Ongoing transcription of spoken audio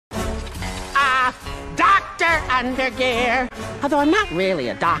Undergear. Although I'm not really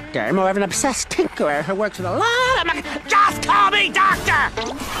a doctor, more of an obsessed tinkerer who works with a lot of Just call me Doctor!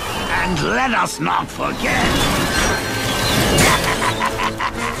 And let us not forget...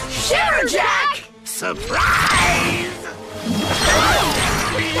 Shiver-Jack! Surprise!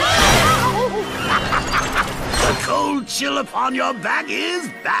 The cold chill upon your back is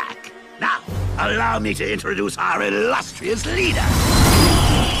back. Now, allow me to introduce our illustrious leader.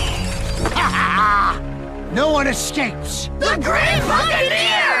 No one escapes! The Grand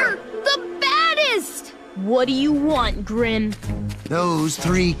Buccaneer! The baddest! What do you want, Grim? Those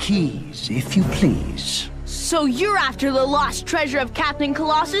 3 keys, if you please. So you're after the lost treasure of Captain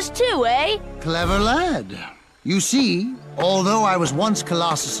Colossus too, eh? Clever lad. You see, although I was once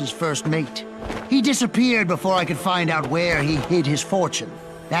Colossus's first mate, he disappeared before I could find out where he hid his fortune.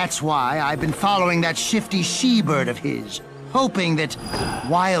 That's why I've been following that shifty she-bird of his, hoping that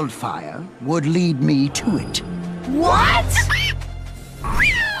Wildfire would lead me to it. What?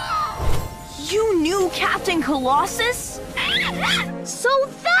 You knew Captain Colossus? So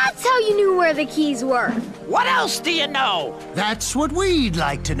that's how you knew where the keys were. What else do you know? That's what we'd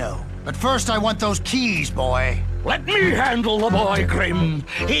like to know. But first I want those keys, boy. Let me handle the boy, Grim.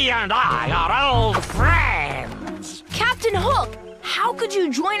 He and I are old friends. Captain Hook, how could you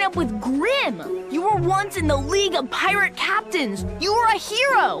join up with Grim? You were once in the League of Pirate Captains. You were a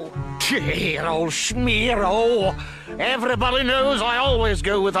hero. Hero schmeero. Everybody knows I always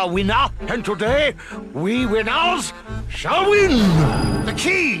go with a winner. And today, we winners shall win. The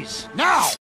keys, now!